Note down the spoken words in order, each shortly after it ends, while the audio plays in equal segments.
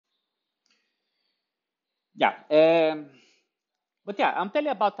Yeah. But yeah, I'm telling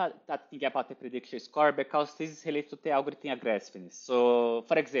you about that thing about the prediction score because this is related to the algorithm aggressiveness. So,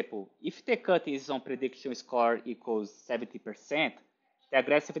 for example, if the cut is on prediction score equals 70%, the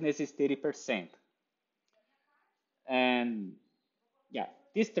aggressiveness is 30%. And yeah,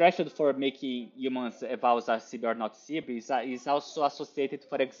 this threshold for making humans evaluate as Sybil or not Sybil is also associated,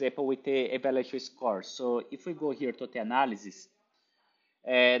 for example, with the evaluation score. So if we go here to the analysis,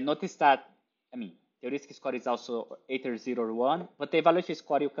 notice that, I mean, the risk score is also either 0 or 1, but the evaluation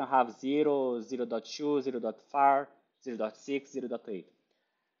score you can have 0, 0 0.2, 0 0.5, 0 0.6, 0 0.8.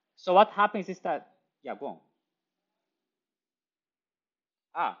 So what happens is that, yeah, go on.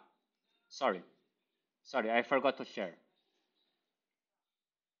 Ah, sorry. Sorry, I forgot to share.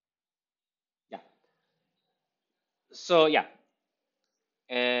 Yeah. So yeah,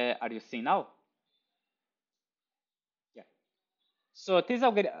 are you seeing now? Yeah. So this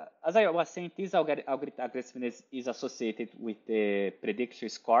algorithm, as I was saying, this algorithm aggressiveness is associated with the prediction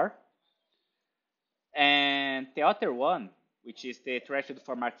score. And the other one, which is the threshold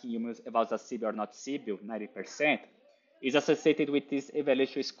for marking humans about a Sybil or not Sybil, 90%, is associated with this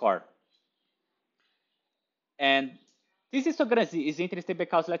evaluation score. And this histogram is interesting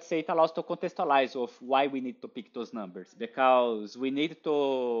because, let's say, it allows to contextualize of why we need to pick those numbers, because we need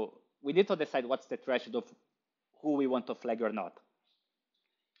to decide what's the threshold of who we want to flag or not.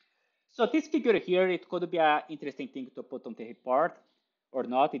 So this figure here, it could be an interesting thing to put on the report or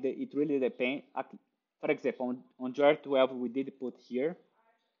not. It really depends. For example, on GR12, we did put here.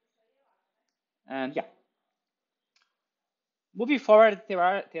 And yeah, moving forward, there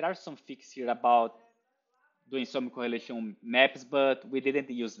are some fixes here about doing some correlation maps, but we didn't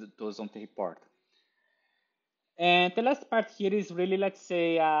use those on the report. And the last part here is really, let's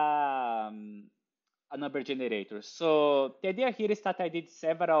say, a number generator. So the idea here is that I did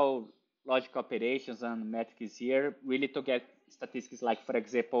several logic operations and metrics here, really to get statistics like, for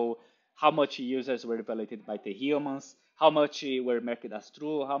example, how much users were evaluated by the humans, how much were marked as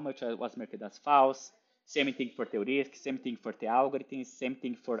true, how much was marked as false. Same thing for the heuristic, same thing for the algorithms, same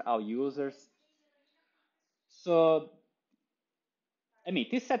thing for all users. So, I mean,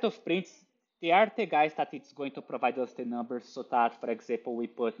 this set of prints, they are the guys that it's going to provide us the numbers so that, for example, we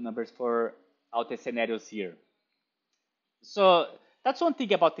put numbers for all the scenarios here. So that's one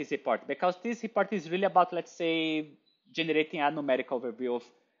thing about this report, because this report is really about, let's say, generating a numerical overview of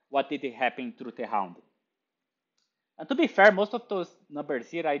what did happen through the round. And to be fair, most of those numbers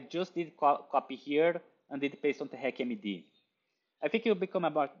here, I just did copy here and did paste on the HackMD. I think it will become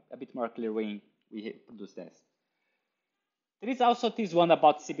a bit more clear when we produce this. There is also this one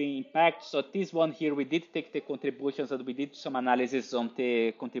about CB impact. So this one here, we did take the contributions and we did some analysis on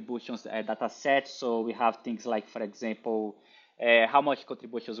the contributions data set. So we have things like, for example, how much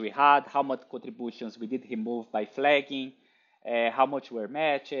contributions we had, how much contributions we did remove by flagging, how much were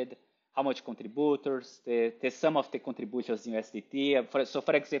matched, how much contributors, the sum of the contributions in USDT. So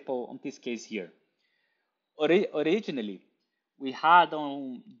for example, on this case here, originally we had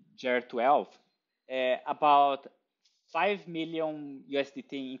on GR12 about 5 million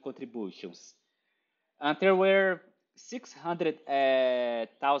USDT in contributions. And there were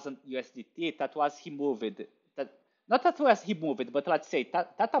 600,000 USDT that was removed. Not that was removed, but let's say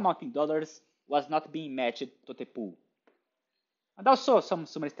that amount in dollars was not being matched to the pool. And also some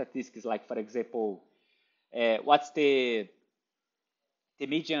statistics like, for example, what's the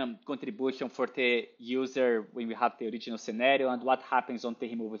median contribution for the user when we have the original scenario and what happens on the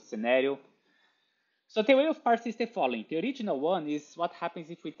removed scenario. So the way of parsing is the following. The original one is what happens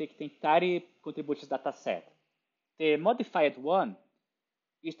if we take the entire contributions data set. The modified one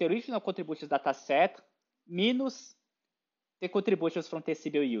is the original contributions data set minus the contributions from the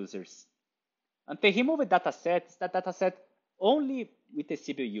Sybil users. And the removed data set is that data set only with the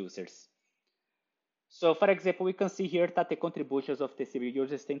Sybil users. So for example, we can see here that the contributions of the Sybil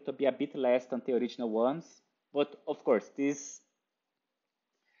users tend to be a bit less than the original ones. But of course, this,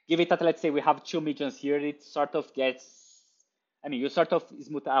 given that, let's say, we have 2 millions here, it sort of gets, I mean, you sort of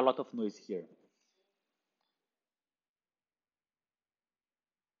smooth a lot of noise here.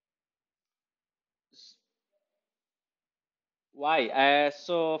 Why?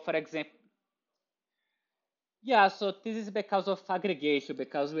 So for example, yeah, so this is because of aggregation,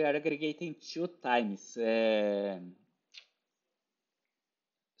 because we are aggregating 2 times.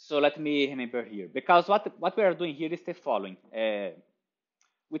 So let me remember here, because what we are doing here is the following.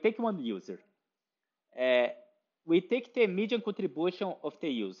 We take one user. We take the median contribution of the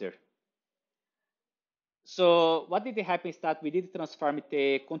user. So what did happen is that we did transform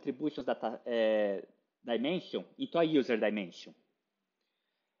the contributions data dimension into a user dimension.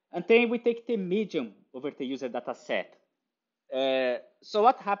 And then we take the median over the user data set. So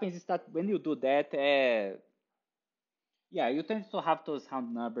what happens is that when you do that, yeah, you tend to have those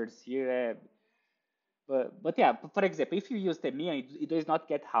round numbers here. But yeah, for example, if you use the mean, it does not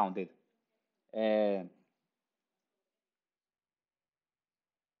get rounded. Uh,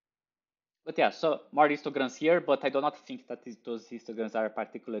 but yeah, so more histograms here, but I do not think that those histograms are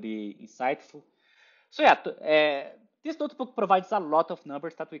particularly insightful. So yeah, this notebook provides a lot of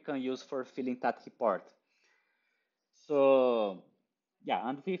numbers that we can use for filling that report. So yeah,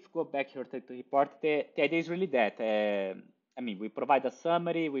 and if we go back here to the report, the idea is really that. I mean, we provide a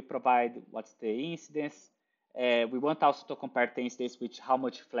summary, we provide what's the incidence. We want also to compare the incidence with how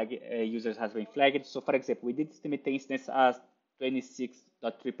much flag users has been flagged. So for example, we did estimate the incidence as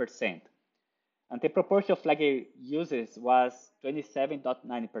 26.3%. And the proportion of flagged users was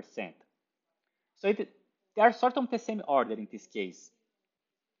 27.9%. So they are sort of the same order in this case.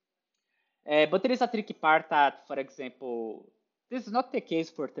 But there is a tricky part that, for example, this is not the case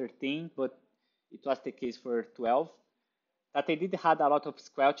for 13, but it was the case for 12, that they did had a lot of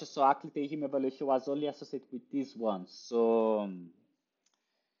squelches, so actually the him evaluation was only associated with this one. So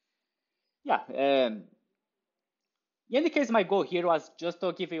yeah, in any case, my goal here was just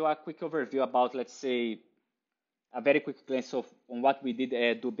to give you a quick overview about, let's say, a very quick glance of on what we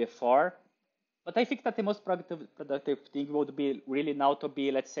did do before. But I think that the most productive thing would be really now to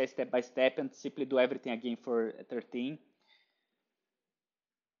be, let's say, step by step and simply do everything again for 13.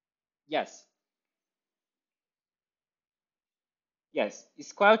 Yes, yes.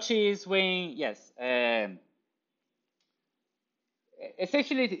 Squelch is when, yes.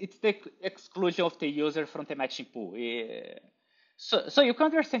 Essentially, it's the exclusion of the user from the matching pool. So you can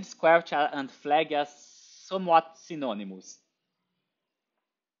understand squelch and flag as somewhat synonymous.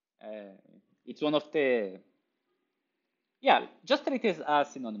 Uh, it's one of the, yeah, just treat it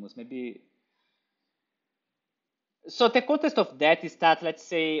as synonymous. Maybe. So the context of that is that, let's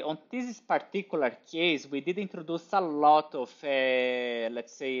say, on this particular case, we did introduce a lot of,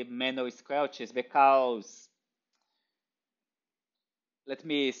 let's say, manual squelches because, let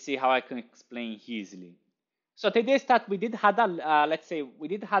me see how I can explain easily. So the idea is that we did have a, let's say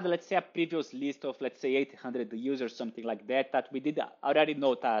a previous list of, let's say, 800 users, something like that, that we did already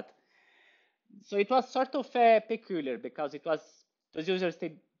know that. So it was sort of peculiar because it was, those users,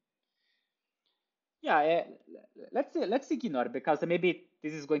 they, yeah, let's ignore because maybe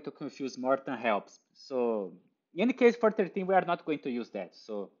this is going to confuse more than helps. So in any case, for 13, we are not going to use that.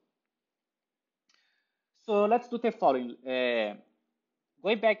 So let's do the following.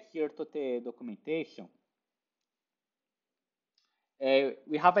 Going back here to the documentation,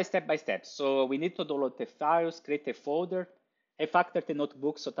 we have a step by step. So we need to download the files, create a folder, refactor the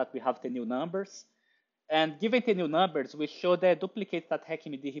notebook so that we have the new numbers. And given the new numbers, we should duplicate that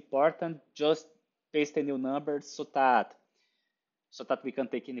HackMD report and just paste the new numbers so that we can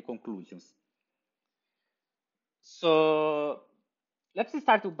take any conclusions. So let's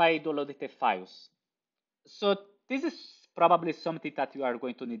start by downloading the files. So this is probably something that you are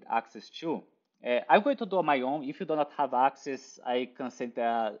going to need access to. I'm going to do on my own. If you do not have access, I can send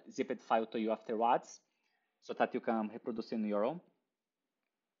a zipped file to you afterwards so that you can reproduce in your own.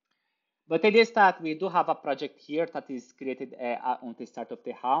 But it is that we do have a project here that is created on the start of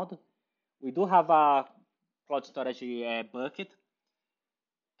the round. We do have a cloud storage bucket,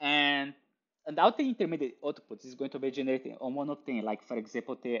 and out the intermediate outputs is going to be generated on one of them, like for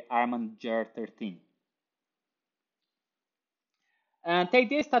example the Arman R13. And the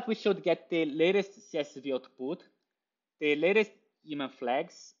idea is that we should get the latest CSV output, the latest human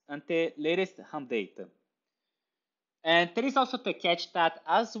flags, and the latest ham data. And there is also the catch that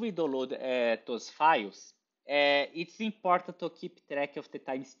as we download those files, it's important to keep track of the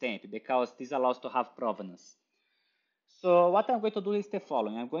timestamp because this allows to have provenance. So what I'm going to do is the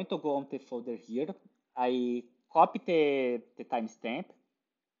following. I'm going to go on the folder here. I copy the timestamp.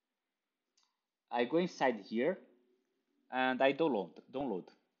 I go inside here and I download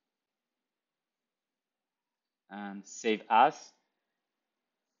and save as.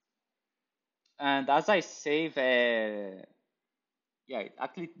 And as I save, yeah, it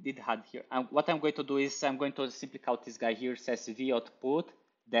actually did had here. And what I'm going to do is I'm going to simply call this guy here csv output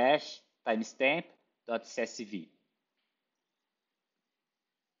dash timestamp dot csv.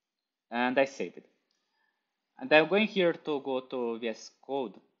 And I save it. And I'm going here to go to VS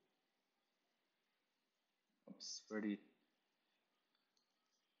Code. Oops, pretty.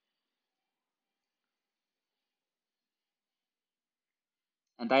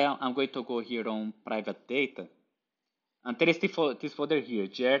 And I'm going to go here on private data. And there is this folder here,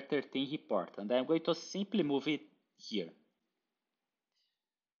 GR13 report. And I'm going to simply move it here.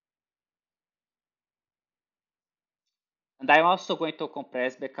 And I'm also going to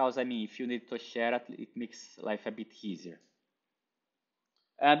compress because, I mean, if you need to share it, it makes life a bit easier.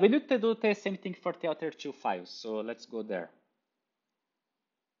 And we need to do the same thing for the other two files, so let's go there.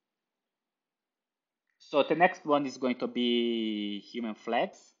 So the next one is going to be human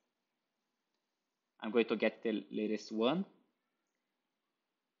flags. I'm going to get the latest one.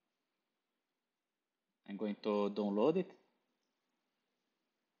 I'm going to download it.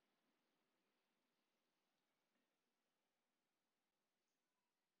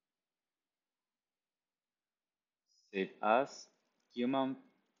 Save as human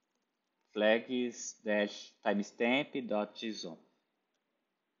flags dash timestamp.json.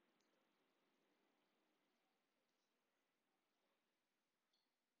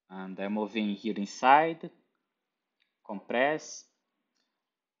 And I'm moving here inside, compress,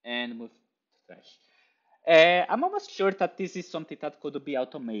 and move to trash. I'm almost sure that this is something that could be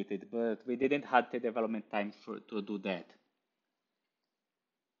automated, but we didn't have the development time to do that.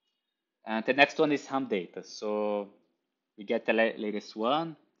 And the next one is ham data. So we get the latest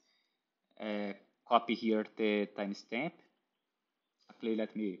one, uh, copy here the timestamp. Actually,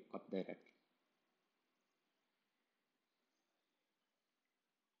 let me copy directly.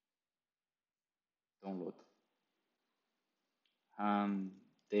 Download.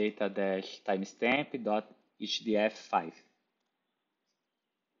 Data dash timestamp dot hdf5.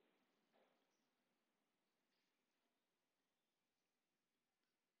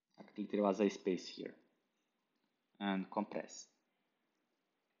 Actually, there was a space here. And compress.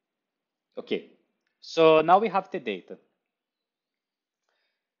 Okay, so now we have the data.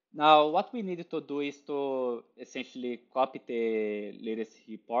 Now, what we need to do is to essentially copy the latest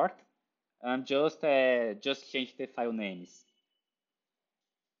report and just change the file names.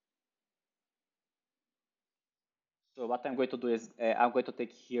 So what I'm going to do is I'm going to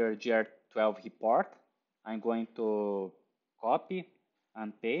take here gr12 report. I'm going to copy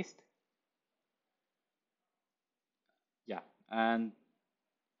and paste. Yeah, and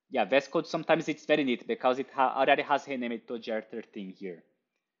yeah, VS Code sometimes it's very neat because it already has renamed to gr13 here.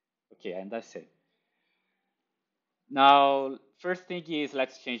 Okay, and that's it. Now, first thing is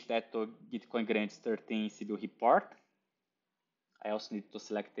let's change that to Gitcoin grants 13 Sybil report. I also need to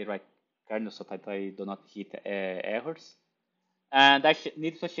select the right kernel so that I do not hit errors. And I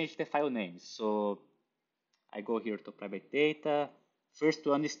need to change the file name. So I go here to private data. First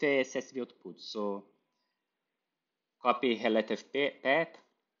one is the SSV output. So copy relative path.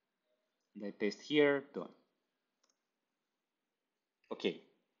 And I paste here, done. Okay.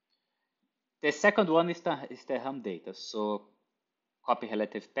 The second one is the ham data. So copy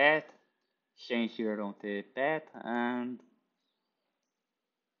relative path, change here on the path, and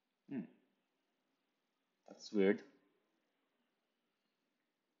that's weird.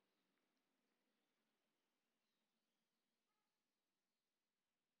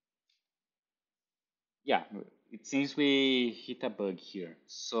 Yeah, it seems we hit a bug here.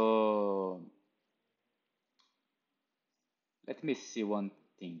 So let me see one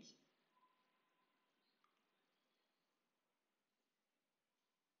thing.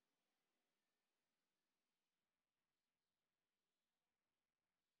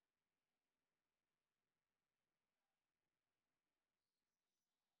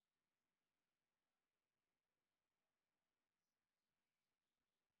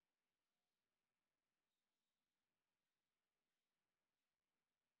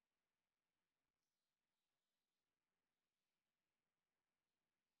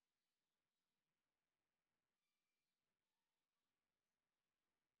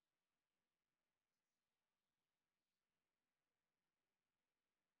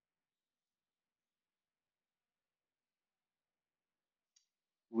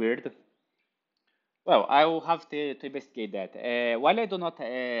 Weird. Well, I will have to investigate that. While I do not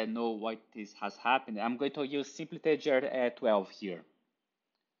know why this has happened, I'm going to use simply the 12 here.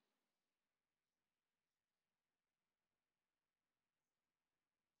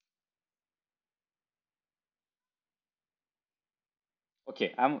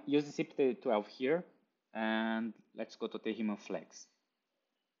 Okay, I'm using simply 12 here, and let's go to the human flags.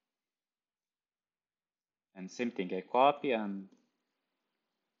 And same thing, I copy and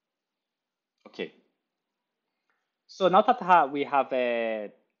okay. So now that we have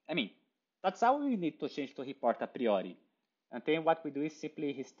I mean, that's all we need to change to report a priori. And then what we do is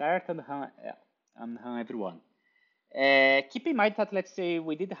simply restart and run everyone. Keep in mind that let's say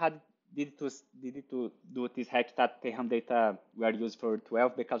we did to do this hack that the ham data were used for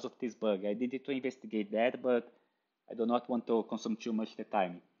 12 because of this bug. I needed to investigate that, but I do not want to consume too much the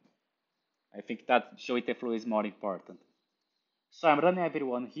time. I think that showing the flow is more important. So I'm running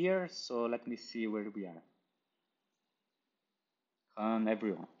everyone here, so let me see where we are. on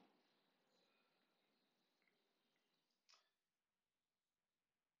everyone.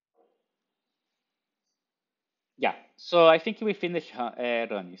 Yeah, so I think we finish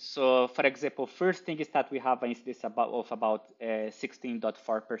running. So for example, first thing is that we have an incidence of about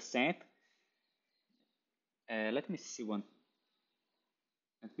 16.4%. Let me see one.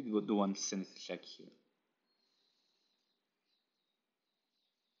 Let me do one sentence check here.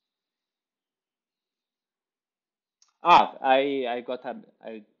 I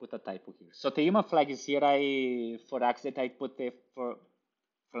put a typo here. So the human flag is here. I for accident I put it for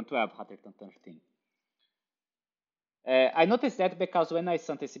from 12 rather than 13. I noticed that because when I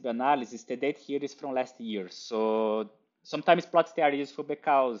sent the Sybil analysis, the date here is from last year. So sometimes plots they are useful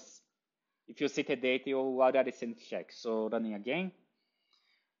because if you see the date, you already send check. So running again.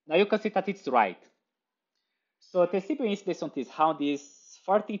 Now you can see that it's right. So the Sybil incidence on this round is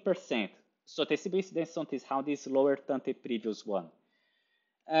 14%. So the Sybil incidence on this round is lower than the previous one.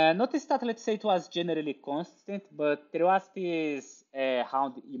 Notice that, let's say, it was generally constant, but there was this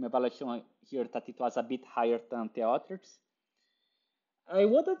round in evaluation here that it was a bit higher than the others. I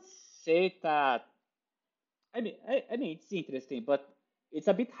wouldn't say that. I mean, it's interesting, but it's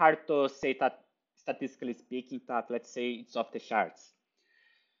a bit hard to say that, statistically speaking, that let's say it's off the charts.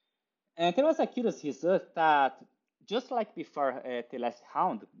 And there was a curious result that, just like before the last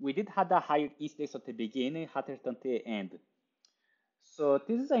round, we did have a higher incidence at the beginning rather than the end. So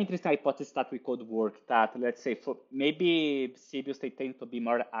this is an interesting hypothesis that we could work. That, let's say, for maybe CBUs they tend to be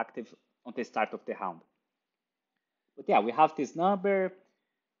more active on the start of the round. But yeah, we have this number.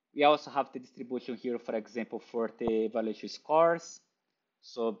 We also have the distribution here, for example, for the evaluation scores.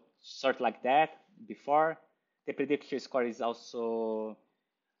 So sort like that before. The prediction score is also,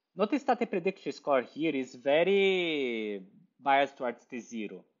 notice that the prediction score here is very biased towards the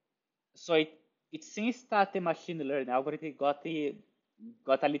zero. So it seems that the machine learning algorithm got a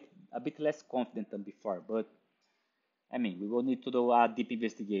bit less confident than before. But I mean, we will need to do a deep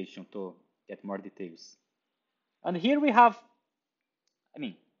investigation to get more details. And here we have, I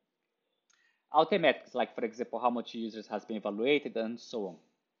mean, automatics, like for example, how much users has been evaluated and so on.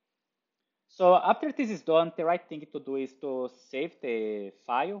 So after this is done, the right thing to do is to save the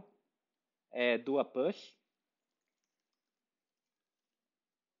file, do a push,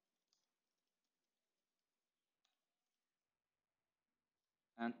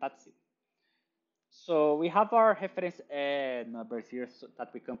 and that's it. So we have our reference numbers here so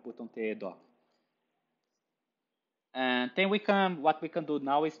that we can put on the doc. And then what we can do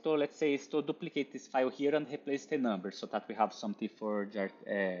now is to, let's say, is to duplicate this file here and replace the number so that we have something for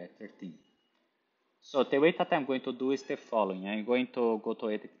R13. So the way that I'm going to do is the following. I'm going to go to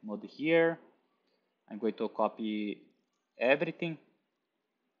edit mode here. I'm going to copy everything.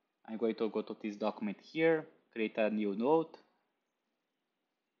 I'm going to go to this document here, create a new note,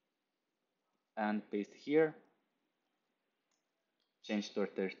 and paste here. Change to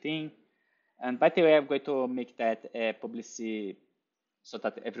 13. And by the way, I'm going to make that publicly so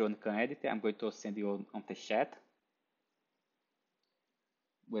that everyone can edit it. I'm going to send you on the chat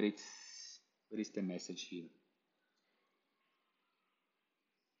where is the message here.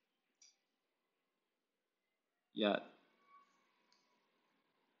 Yeah.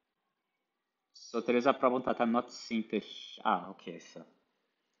 So there is a problem that I'm not seeing the. Okay. So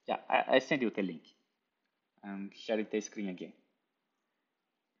yeah, I send you the link. I'm sharing the screen again.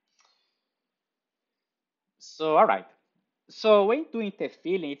 So all right. So when doing the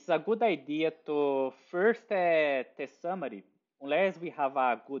filling, it's a good idea to first the summary, unless we have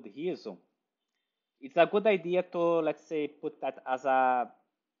a good reason. It's a good idea to, let's say, put that as a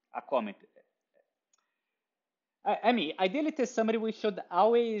comment. I mean, ideally, the summary we should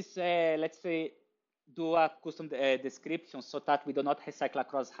always, let's say, do a custom description so that we do not recycle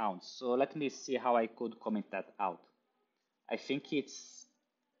across rounds. So let me see how I could comment that out. I think it's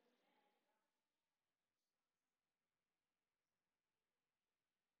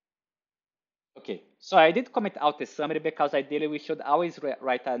okay. So I did comment out the summary because ideally we should always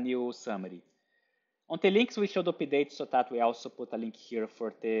write a new summary. On the links, we should update so that we also put a link here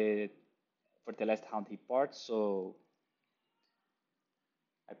for the last round report. So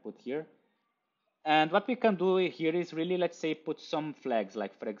I put here. And what we can do here is really, let's say, put some flags,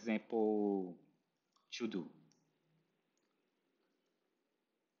 like for example, to do.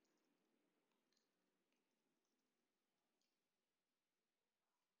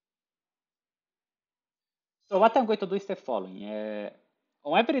 So what I'm going to do is the following.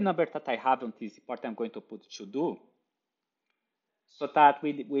 On every number that I have on this report, I'm going to put to do so that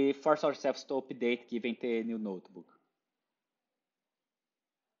we force ourselves to update given the new notebook.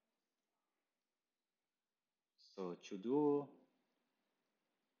 So to do,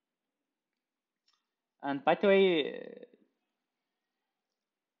 And by the way,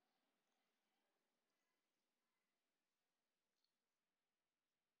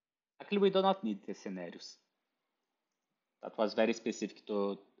 actually we do not need the scenarios. That was very specific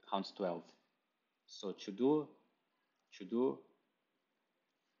to round 12. So to do, to do,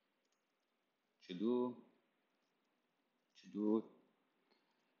 to do, to do.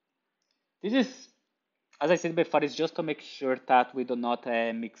 This is, as I said before, it's just to make sure that we do not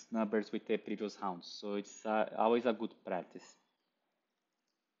mix numbers with the previous rounds. So it's always a good practice.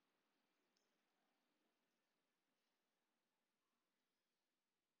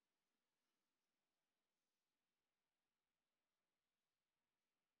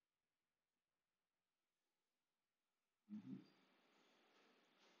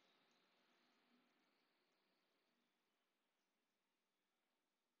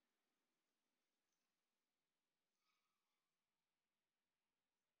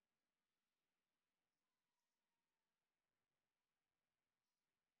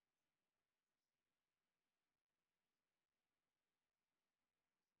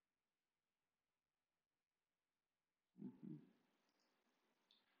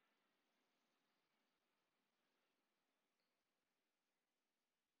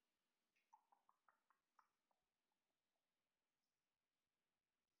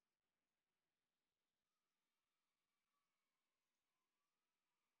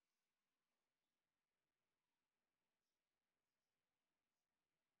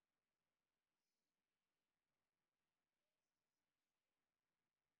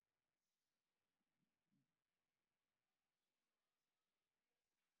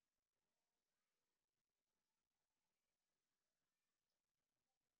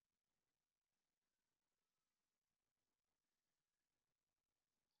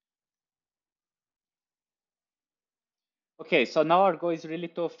 Okay, so now our goal is really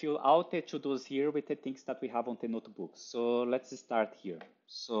to fill out the to-dos here with the things that we have on the notebook. So let's start here.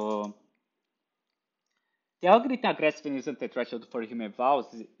 So the algorithm aggressive isn't the threshold for human vowels.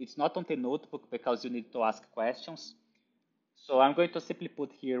 It's not on the notebook because you need to ask questions. So I'm going to simply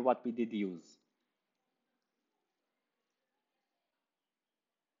put here what we did use.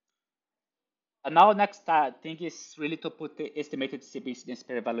 And now next thing is really to put the estimated CB incidence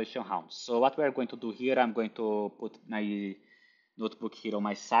per evaluation round. So what we are going to do here, I'm going to put my notebook here on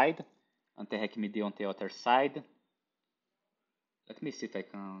my side and the HackMD on the other side. Let me see if I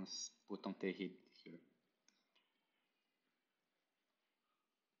can put on the head here.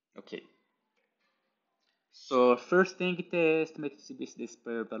 Okay. So first thing, the estimated CB incidence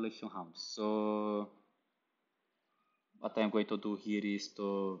per evaluation round. So what I'm going to do here is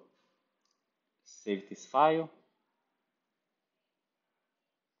to save this file.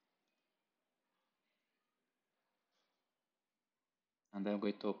 And I'm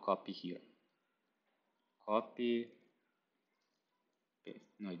going to copy here. Copy, paste.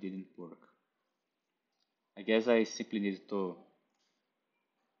 No, it didn't work. I guess I simply need to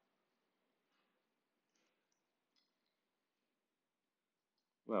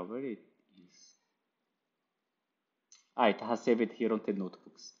well, where it is. Ah, it has saved it here on the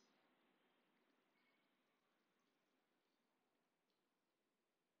notebooks.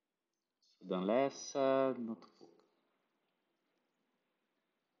 So unless notebook.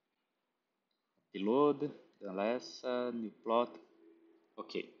 Reload, unless new plot.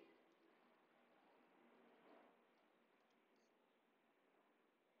 Okay.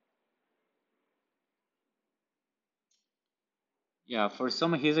 Yeah, for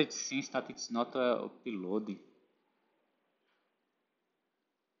some reason it seems that it's not uploading.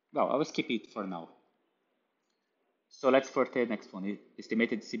 Well, I will skip it for now. So let's for the next one.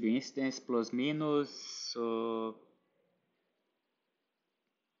 Estimated CB instance plus minus. So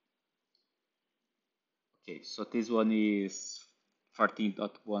okay, so this one is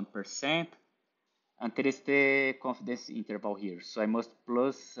 14.1%. And there is the confidence interval here. So I must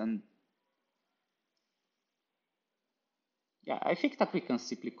plus and yeah, I think that we can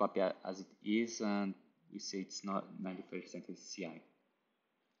simply copy as it is and we say it's not 90% is CI.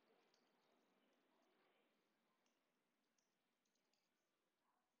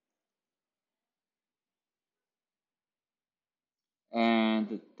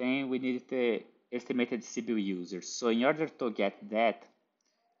 And then we need the estimated Sybil users. So in order to get that,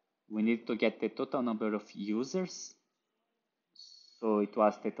 we need to get the total number of users. So it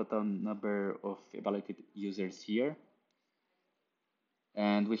was the total number of evaluated users here.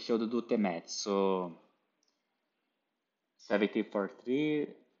 And we should do the math. So 7043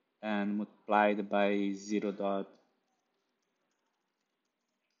 and multiplied by 0.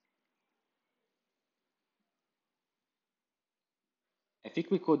 I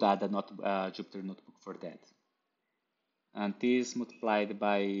think we could add a Jupyter notebook for that. And this multiplied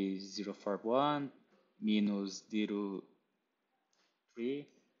by 0.41 minus 0.3.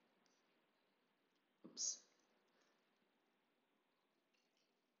 Oops.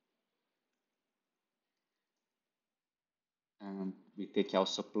 And we take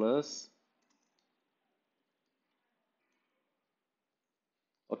also plus.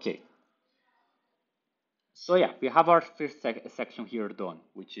 Okay. So yeah, we have our first section here done,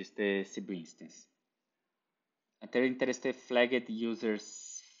 which is the Sybil instance. And they're interested flagged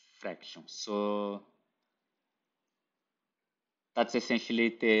users fraction. So that's essentially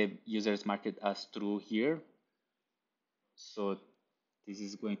the users marked as true here. So this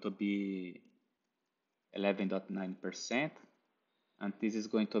is going to be 11.9%, and this is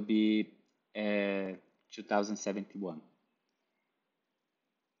going to be 2071.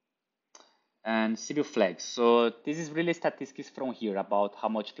 And Sybil flags. So this is really statistics from here about how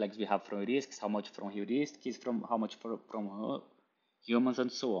much flags we have from risks, how much from heuristics, from how much from humans,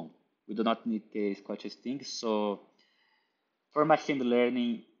 and so on. We do not need the Scottish things. So for machine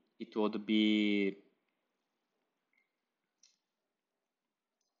learning, it would be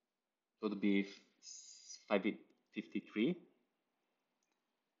 553.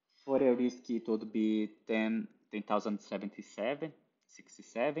 For heuristic, it would be 10,077,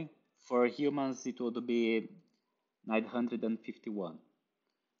 67. For humans, it would be 951.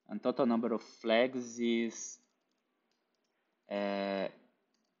 And total number of flags is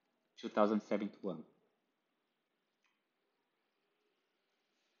 2071.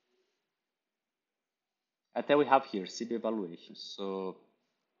 And then we have here CB evaluation. So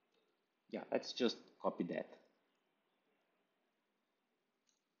yeah, let's just copy that.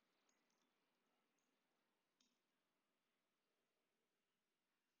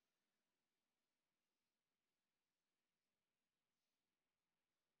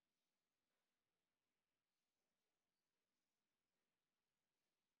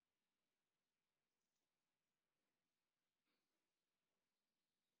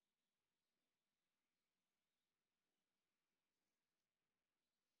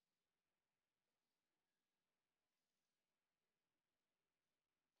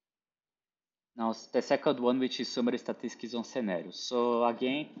 Now the second one, which is summary statistics on scenarios. So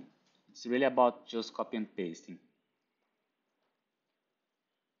again, it's really about just copy and pasting.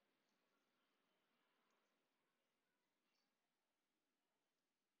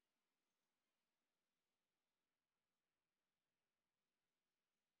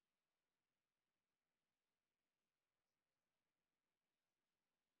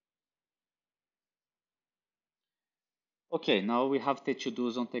 Okay, now we have the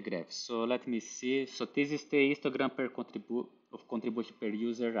to-dos on the graph. So let me see. So this is the histogram per contribution per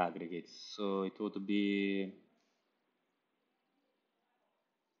user aggregate. So it would be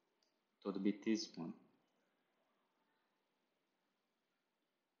this one.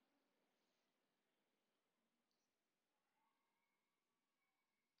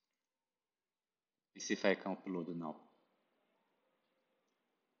 Let's see if I can upload now.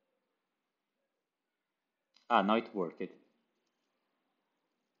 Now it worked.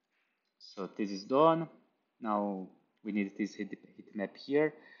 So this is done. Now we need this heat map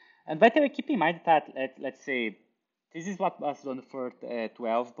here. And by the way, keep in mind that let's say this is what was done for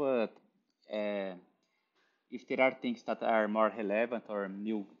 12, but if there are things that are more relevant or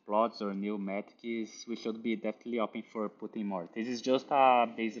new plots or new metrics, we should be definitely open for putting more. This is just a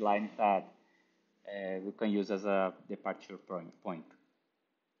baseline that we can use as a departure point.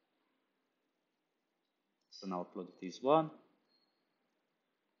 So now upload this one.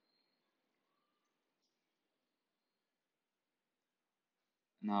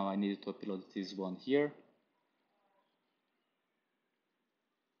 Now I need to upload this one here.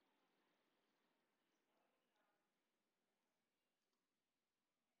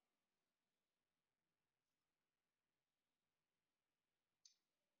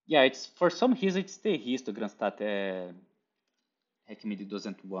 Yeah, it's for some reason it's the histogram that HackMedia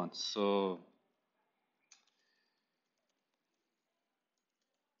doesn't want. So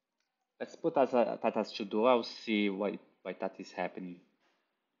let's put that as to do. I'll see why that is happening.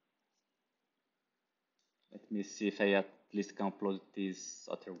 Let me see if I at least can upload this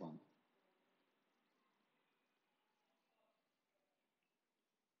other one.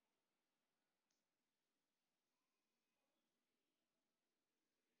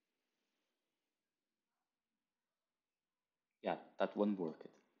 Yeah, that one worked.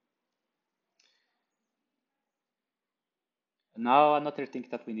 Now another thing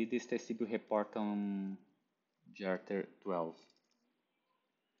that we need is the Sybil report on R13.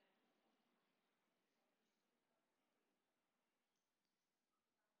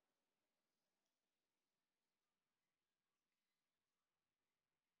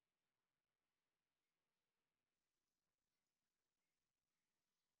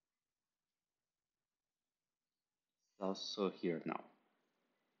 also here now.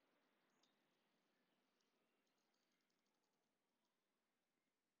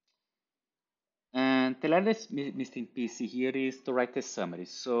 And the last missing piece here is to write a summary.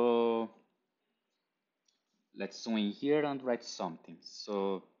 So let's zoom in here and write something.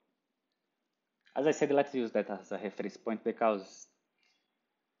 So as I said, let's use that as a reference point because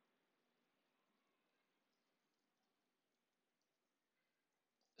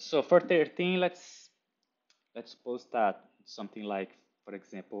so for 13, let's suppose that something like, for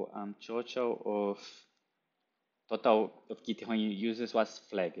example, total of Gitcoin users was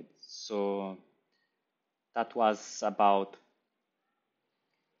flagged. So that was about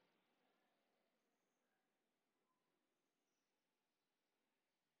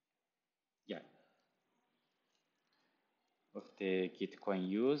yeah of the Gitcoin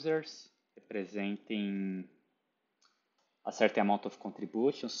users representing a certain amount of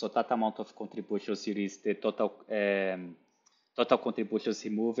contributions. So that amount of contributions here is the total contributions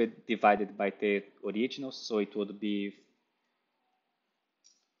removed divided by the original. So it would be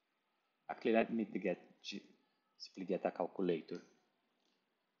actually let me simply get a calculator.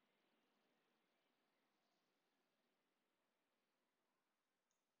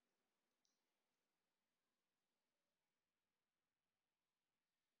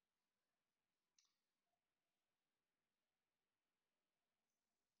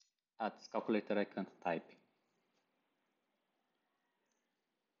 At this calculator I can't type.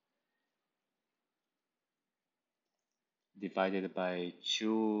 Divided by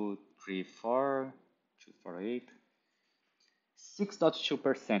 234, 248,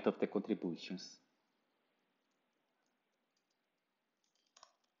 6.2% of the contributions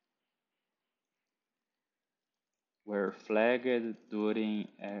were flagged during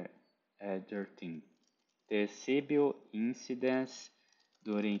R13. The Sybil incidence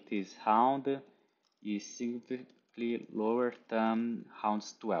during this round is significantly lower than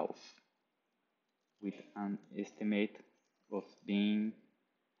rounds 12, with an estimate of being.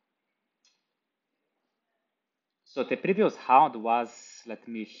 So the previous round was, let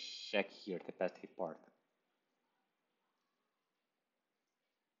me check here the past report.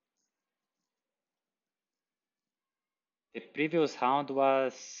 The previous round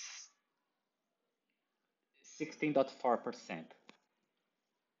was 16.4%.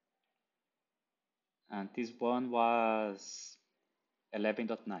 And this one was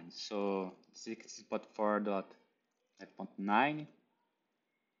 11.9. So 16.4.9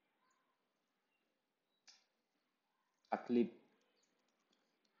 actually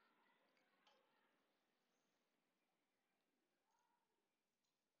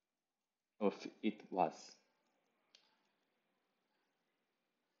of it was.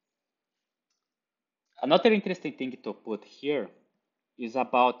 Another interesting thing to put here is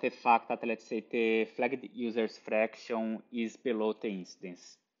about the fact that, let's say, the flagged users fraction is below the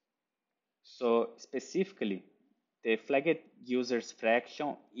incidence. So specifically, the flagged users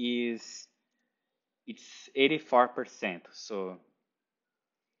fraction is it's 84%. So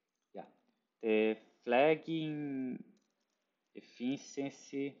yeah, the flagging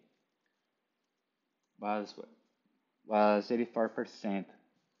efficiency was was 84%.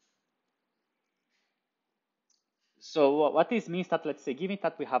 So what this means that, let's say, given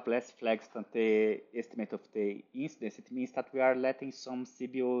that we have less flags than the estimate of the incidence, it means that we are letting some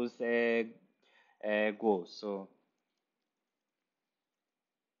CBOs go. So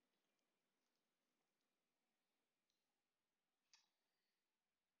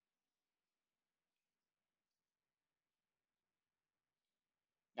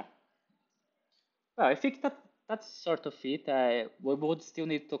yeah, well, I think that that's sort of it. We would still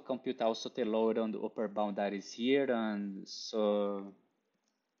need to compute also the lower and upper boundaries here, and so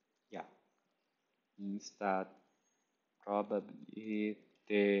yeah, means that probably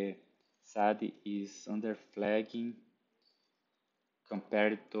the SAD is under flagging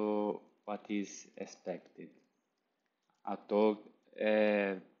compared to what is expected. Although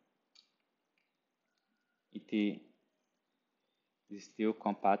it is still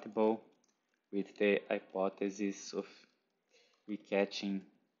compatible with the hypothesis of recatching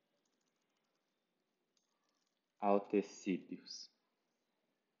out the Sybil's.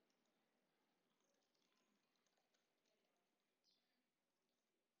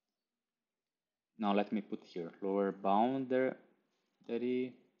 Now let me put here lower boundary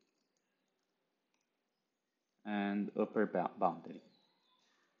and upper boundary.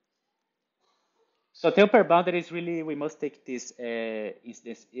 So the upper boundary is really, we must take this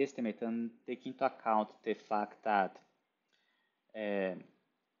incidence estimate and take into account the fact that uh,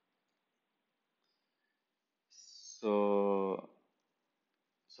 so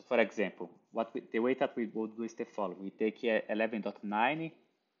for example, the way that we would do is the following. We take 11.9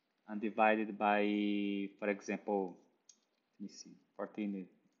 and divide it by, for example, let me see, 14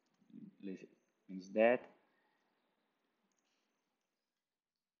 means that.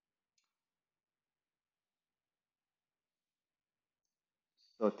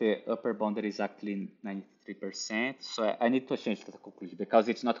 So the upper boundary is actually 93%. So I need to change the conclusion because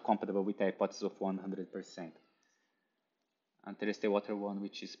it's not compatible with the hypothesis of 100%. And there is the water one,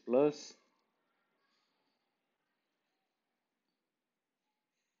 which is plus.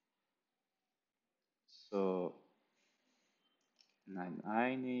 So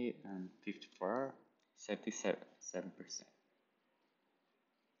 990 and 54, 77%.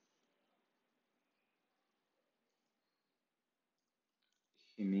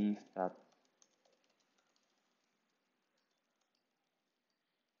 It means that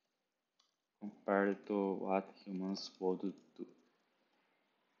compared to what humans would do.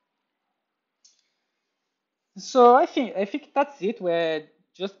 So I think that's it. Where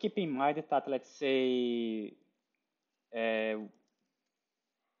just keep in mind that let's say uh,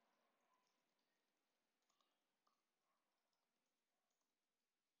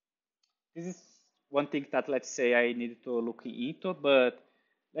 this is one thing that let's say I need to look into, but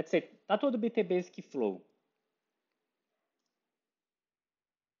let's say that would be the basic flow.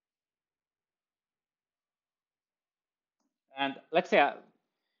 And let's say,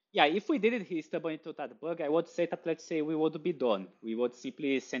 yeah, if we didn't stumble into that bug, I would say that let's say we would be done. We would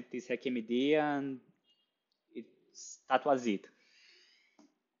simply send this HackMD and that was it.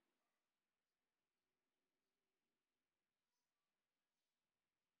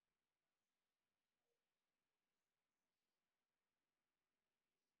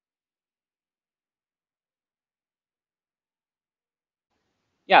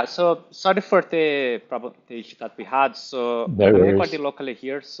 Yeah, so sorry for the problem, the issue that we had. So No I'm worries. recording locally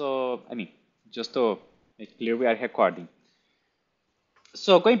here. So, I mean, just to make clear, we are recording.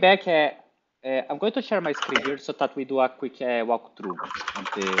 So going back, I'm going to share my screen here so that we do a quick walkthrough on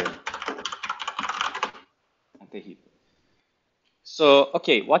the heap. So,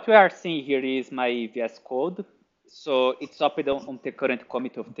 okay, what we are seeing here is my VS Code. So it's up on the current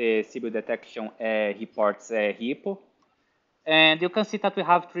commit of the Sybil detection reports repo. And you can see that we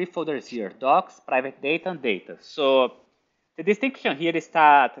have three folders here: docs, private data, and data. So the distinction here is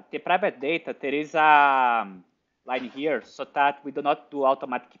that the private data, there is a line here so that we do not do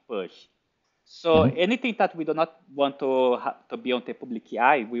automatic push. So Mhm. anything that we do not want to be on the public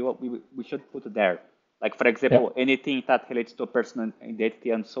eye, we should put there. Like, for example, Yep. anything that relates to personal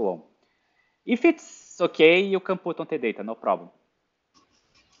identity and so on. If it's okay, you can put on the data, no problem.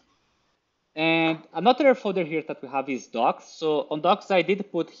 And another folder here that we have is docs. So on docs, I did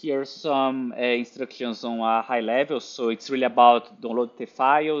put here some instructions on a high level. So it's really about download the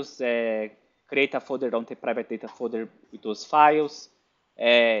files, create a folder on the private data folder with those files,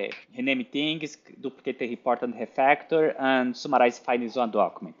 rename things, duplicate the report and refactor, and summarize findings on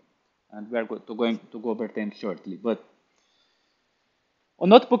document. And we are going to go over them shortly. But on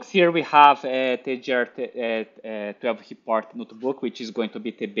notebooks here, we have the GR12 report notebook, which is going to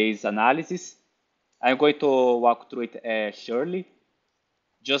be the base analysis. I'm going to walk through it shortly.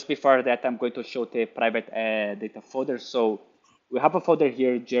 Just before that, I'm going to show the private data folder. So we have a folder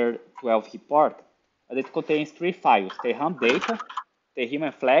here, GR12 report, and it contains three files: the ham data, the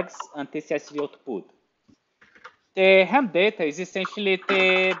human flags, and the CSV output. The ham data is essentially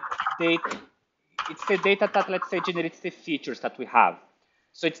it's the data that, let's say, generates the features that we have.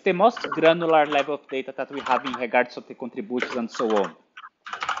 So it's the most granular level of data that we have in regards of the contributions and so on.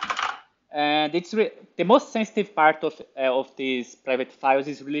 And the most sensitive part of these private files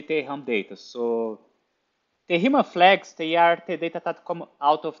is really the home data. So the human flags, they are the data that come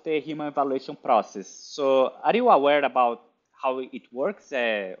out of the human evaluation process. So are you aware about how it works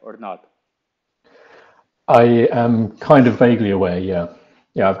or not? I am kind of vaguely aware. Yeah.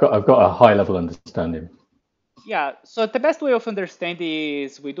 Yeah. I've got a high level understanding. Yeah, so the best way of understanding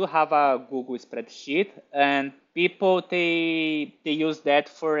is we do have a Google spreadsheet, and people they use that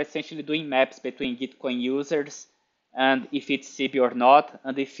for essentially doing maps between Gitcoin users and if it's Sybil or not,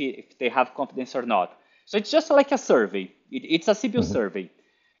 and if they have confidence or not. So it's just like a survey. It's a Sybil Mhm. survey,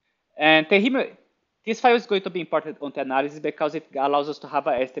 and this file is going to be important on the analysis because it allows us to have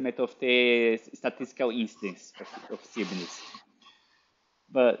an estimate of the statistical incidence of Sybil's.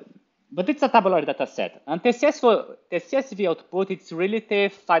 But but it's a tabular data set. And the CSV output, it's really the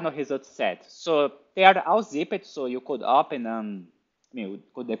final result set. So they are all zipped, so you could open and you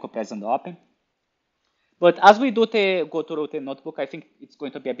could decompress and open. But as we go through the notebook, I think it's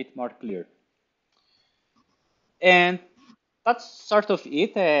going to be a bit more clear. And that's sort of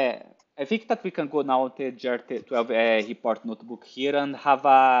it. I think that we can go now to the GR12 report notebook here and have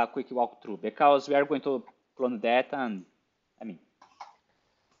a quick walkthrough because we are going to clone that and I mean,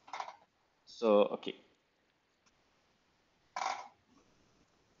 so okay.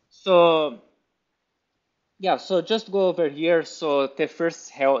 So yeah, so just go over here. So the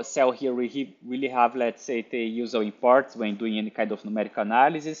first cell here, we really have, let's say, the user imports when doing any kind of numerical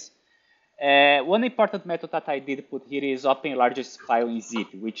analysis. One important method that I did put here is open largest file in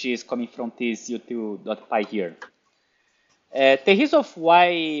zip, which is coming from this util.py here. The reason of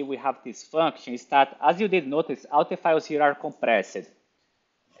why we have this function is that, as you did notice, all the files here are compressed.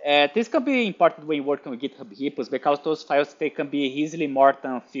 This can be important when working with GitHub repos because those files they can be easily more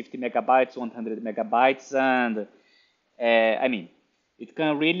than 50 megabytes, 100 megabytes, and I mean, it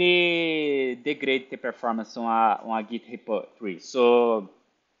can really degrade the performance on a Git repo tree. So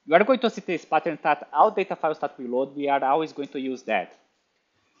you are going to see this pattern that all data files that we load, we are always going to use that.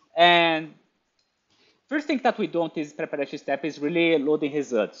 And first thing that we do on this preparation step is really loading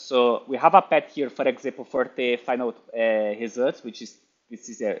results. So we have a path here, for example, for the final results, which is this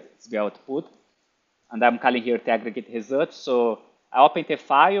is the output. And I'm calling here the aggregate results. So I open the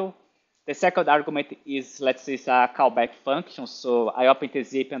file. The second argument is, let's say, it's a callback function. So I open the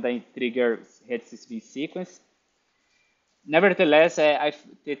zip and I trigger head sequence. Nevertheless,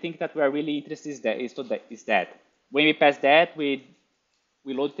 the thing that we are really interested is that when we pass that, we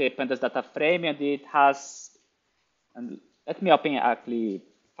load the pandas data frame and it has, and let me open actually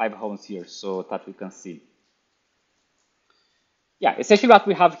 5 homes here so that we can see. Yeah, essentially what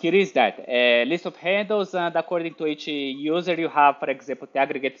we have here is that a list of handles, and according to each user, you have, for example, the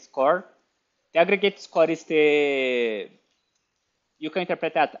aggregate score. The aggregate score is you can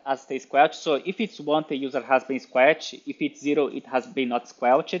interpret that as the squelch. So if it's 1, the user has been squelched. If it's 0, it has been not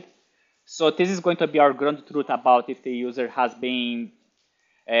squelched. So this is going to be our ground truth about if the user has been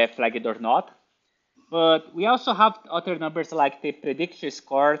flagged or not. But we also have other numbers like the prediction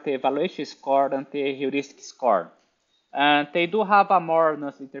score, the evaluation score, and the heuristic score. And they do have a more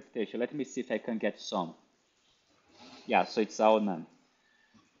nuanced interpretation. Let me see if I can get some. Yeah, so it's all none.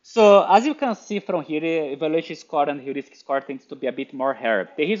 So as you can see from here, evaluation score and heuristic score tends to be a bit more rare.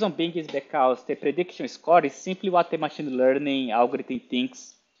 The reason being is because the prediction score is simply what the machine learning algorithm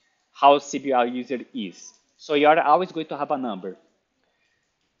thinks how Sybil user is. So you are always going to have a number.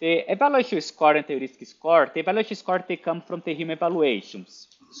 The evaluation score and the heuristic score, the evaluation score, they come from the human evaluations.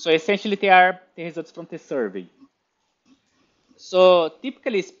 So essentially they are the results from the survey. So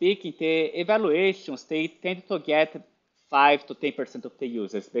typically speaking, the evaluations, they tend to get 5 to 10% of the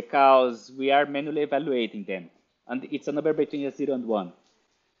users because we are manually evaluating them. And it's a number between a 0 and 1.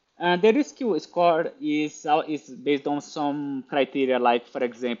 And the risk score is based on some criteria, like, for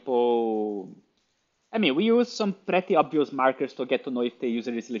example, I mean, we use some pretty obvious markers to get to know if the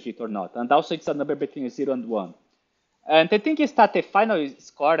user is legit or not. And also it's a number between 0 and 1. And the thing is that the final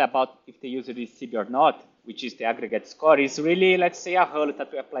score about if the user is CB or not, which is the aggregate score, is really, let's say, a hull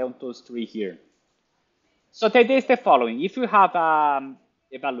that we apply on those 3 here. So the idea is the following. If you have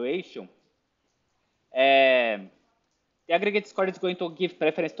evaluation, the aggregate score is going to give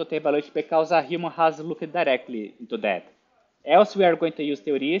preference to the evaluation because a human has looked directly into that. Else we are going to use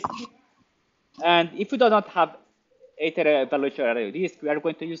the heuristic. And if we do not have either evaluation or heuristic, we are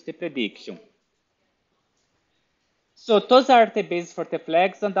going to use the prediction. So those are the basis for the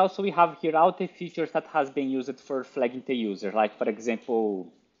flags, and also we have here all the features that has been used for flagging the user, like for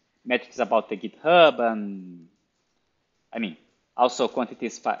example, metrics about the GitHub, and I mean, also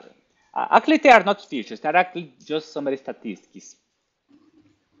quantities. Actually, they are not features; they are actually just summary statistics.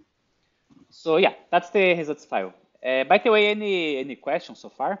 So yeah, that's the results file. By the way, any questions so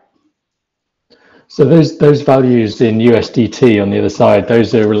far? So those values in USDT on the other side,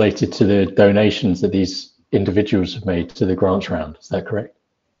 those are related to the donations that these individuals have made to the grants round. Is that correct?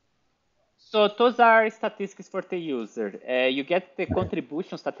 So those are statistics for the user. You get the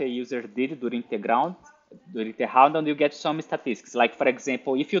contributions that the user did during the round, and you get some statistics. Like for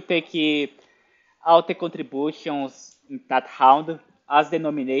example, if you take all the contributions in that round as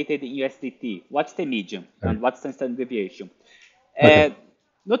denominated in USDT, what's the median and what's the standard deviation? Okay.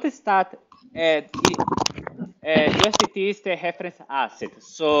 Notice that USDT is the reference asset.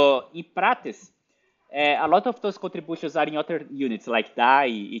 So in practice, a lot of those contributions are in other units like DAI,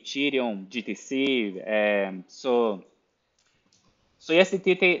 Ethereum, GTC. So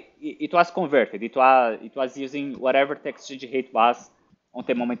USDT it was converted. It was using whatever the exchange rate was on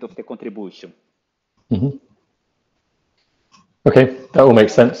the moment of the contribution. Mm-hmm. Okay, that all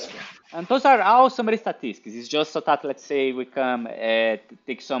makes sense. And those are all summary statistics. It's just so that, let's say, we can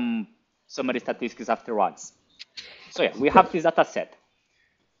take some summary statistics afterwards. So yeah, we have this data set.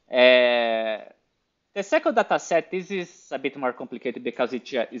 The second data set, this is a bit more complicated because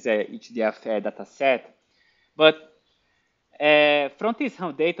it is a HDF data set. But from this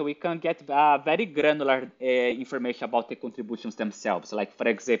raw data, we can get very granular information about the contributions themselves. Like, for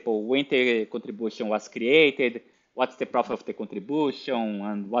example, when the contribution was created, what's the profit of the contribution,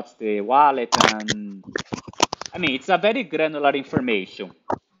 and what's the wallet. And I mean, it's a very granular information.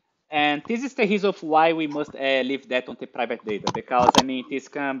 And this is the reason of why we must leave that on the private data, because I mean, this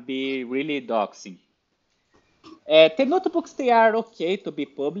can be really doxing. The notebooks, they are okay to be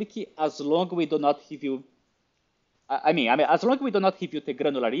public as long we do not review. As long as we do not review the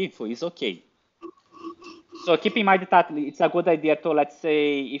granular info, it's okay. So keep in mind that it's a good idea to, let's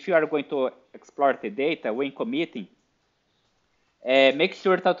say, if you are going to explore the data when committing, make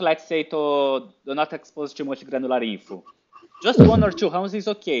sure that, let's say, to do not expose too much granular info. Just one or two rounds is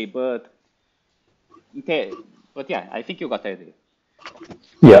okay, but yeah, I think you got the idea.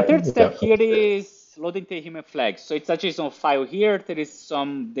 Yeah. The third step here is loading the human flags. So it's a JSON file here. There is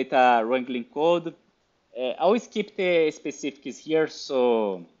some data wrangling code. Always keep the specifics here.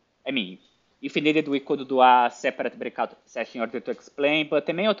 So, I mean, if needed, we could do a separate breakout session in order to explain. But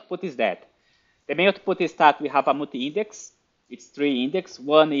the main output is that. The main output is that we have a multi-index. It's 3 index.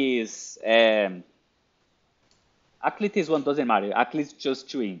 One is, actually this one doesn't matter. Actually it's just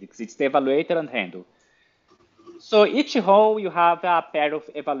 2 index. It's the evaluator and handle. So each row you have a pair of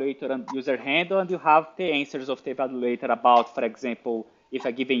evaluator and user handle, and you have the answers of the evaluator about, for example, if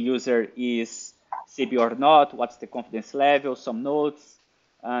a given user is Sybil or not, what's the confidence level, some notes,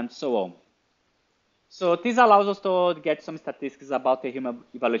 and so on. So this allows us to get some statistics about the human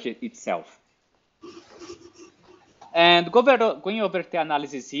evaluation itself. And going over the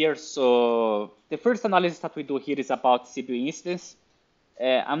analysis here, so the first analysis that we do here is about Sybil instance.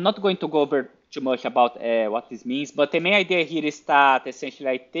 I'm not going to go over too much about what this means, but the main idea here is that essentially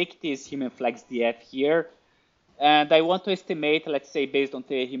I take this human flags DF here, and I want to estimate, let's say, based on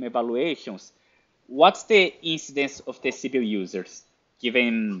the human evaluations, what's the incidence of the Sybil users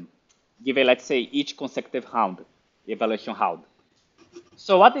given, let's say, each consecutive round, evaluation round.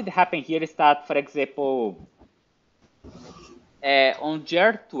 So what did happen here is that, for example, on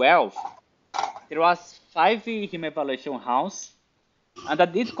R13, there was 5 human evaluation rounds, and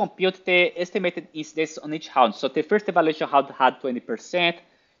that did compute the estimated incidence on each round. So the first evaluation round had 20%,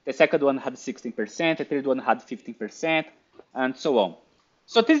 the second one had 16%, the third one had 15%, and so on.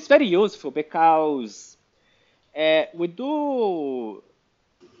 So this is very useful because we do,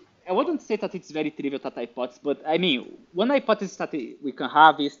 I wouldn't say that it's very trivial, that hypothesis, but I mean, one hypothesis that we can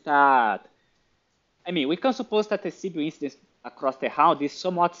have is that, I mean, we can suppose that the Sybil incidence across the round is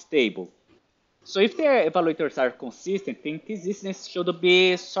somewhat stable. So if the evaluators are consistent, then this incidence should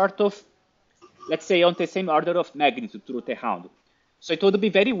be sort of, let's say, on the same order of magnitude through the round. So it would be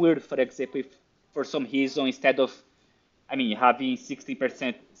very weird, for example, if for some reason, instead of, I mean, having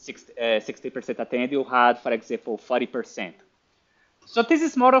 60% at the end, you had, for example, 40%. So this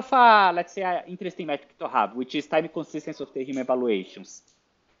is more of a, let's say, an interesting metric to have, which is time consistency of the human evaluations.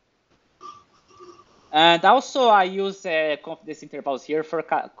 And also I use confidence intervals here for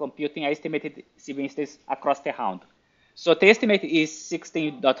computing estimated Sybil instance across the round. So the estimate is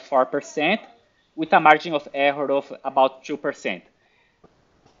 16.4% with a margin of error of about 2%.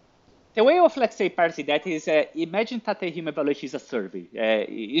 The way of, let's say, parsing that is, imagine that a human evaluation is a survey.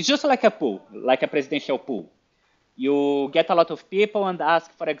 It's just like a pool, like a presidential pool. You get a lot of people and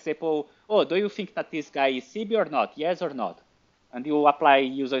ask, for example, oh, do you think that this guy is Sybil or not? Yes or not? And you apply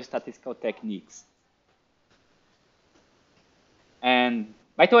user statistical techniques. And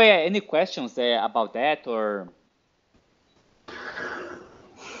by the way, any questions about that, or?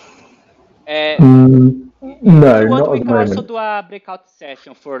 No, If you want, not at we the can also moment. do a breakout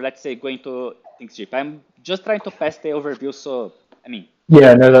session for, let's say, going to things deep. I'm just trying to pass the overview, so, I mean.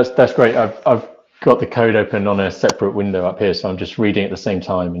 Yeah, no, that's great. I've got the code open on a separate window up here, so I'm just reading at the same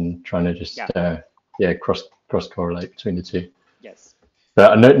time and trying to just cross correlate between the two. Yes.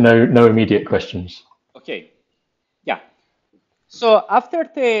 But no immediate questions. Okay. Yeah. So after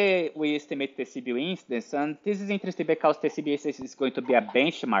we estimate the Sybil instance, and this is interesting because the Sybil instance is going to be a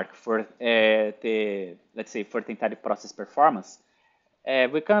benchmark for let's say, for the entire process performance,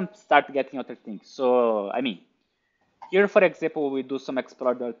 we can start getting other things. So, I mean, here, for example, we do some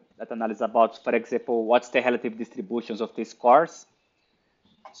exploratory analysis about, for example, what's the relative distributions of these scores.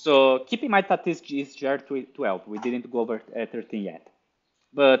 So keep in mind that this is GR12. We didn't go over 13 yet.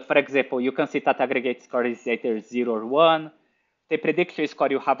 But for example, you can see that aggregate score is either 0 or 1. The prediction score,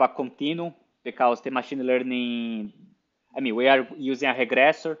 you have a continuum because the machine learning, I mean, we are using a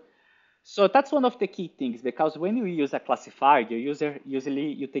regressor. So that's one of the key things, because when you use a classifier,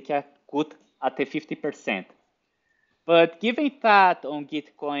 usually you take a cut at the 50%. But given that on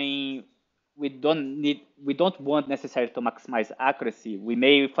Gitcoin we don't want necessarily to maximize accuracy, we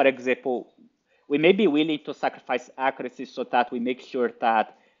may, for example, we may be willing to sacrifice accuracy so that we make sure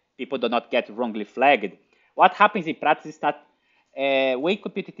that people do not get wrongly flagged. What happens in practice is that when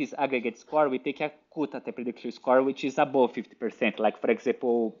computing this aggregate score, we take a cut at the prediction score which is above 50%, like for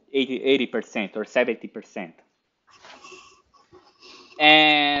example 80% or 70%.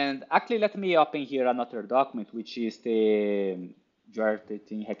 And actually, let me open here another document, which is the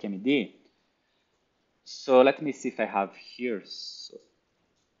R13 HackMD. So let me see if I have here. So,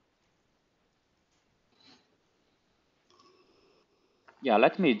 yeah,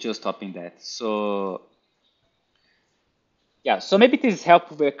 let me just open that. So yeah, so maybe this is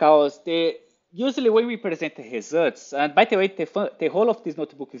helpful because usually when we present the results, and by the way, the whole of this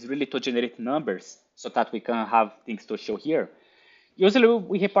notebook is really to generate numbers so that we can have things to show here. Usually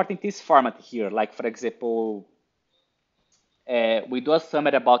we report in this format here, like for example, we do a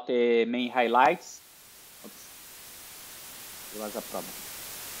summary about the main highlights. Oops, there was a problem.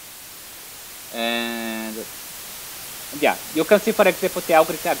 And yeah, you can see, for example, the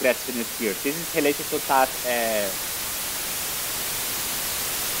algorithm aggressiveness here. This is related to that.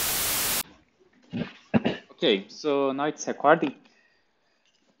 Okay, so now it's recording.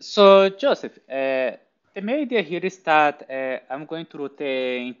 So Joseph, the main idea here is that I'm going through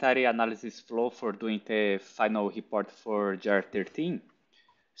the entire analysis flow for doing the final report for GR13.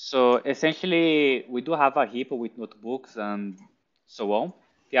 So essentially, we do have a repo with notebooks and so on.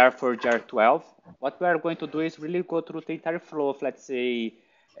 They are for GR12. What we are going to do is really go through the entire flow of, let's say,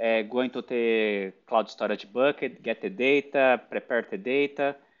 going to the cloud storage bucket, get the data, prepare the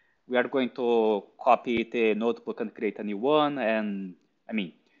data. We are going to copy the notebook and create a new one, and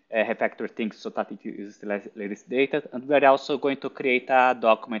refactor things so that it uses the latest data. And we are also going to create a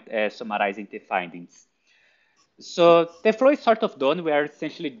document summarizing the findings. So the flow is sort of done. We are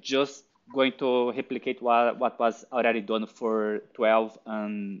essentially just going to replicate what was already done for 12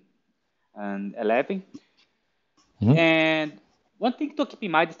 and 11. Mhm. And one thing to keep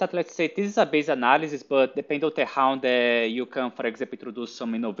in mind is that, let's say, this is a base analysis, but depending on the round, you can, for example, introduce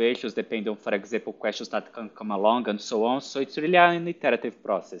some innovations, depending on, for example, questions that can come along and so on. So it's really an iterative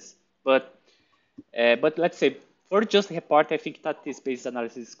process. But let's say, for just report, I think that this base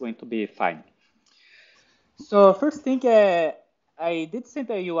analysis is going to be fine. So first thing, I did send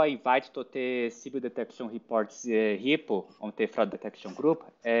you an invite to the Sybil detection reports repo on the fraud detection group.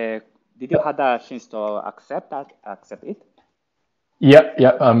 Did you have a chance to accept it? Yeah.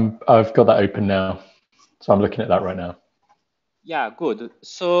 I've got that open now, so I'm looking at that right now. Yeah, good.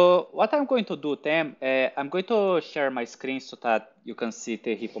 So what I'm going to do then, I'm going to share my screen so that you can see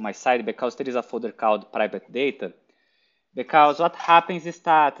the repo on my side, because there is a folder called private data. Because what happens is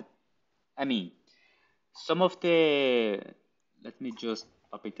that, some of the, let me just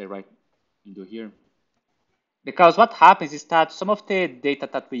pop it right into here. Because what happens is that some of the data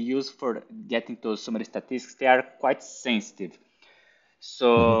that we use for getting to summary statistics, they are quite sensitive.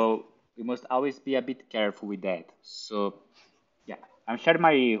 So we must always be a bit careful with that. So yeah, I'm sharing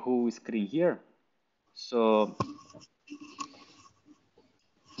my whole screen here. So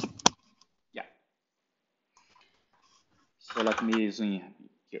yeah. So let me zoom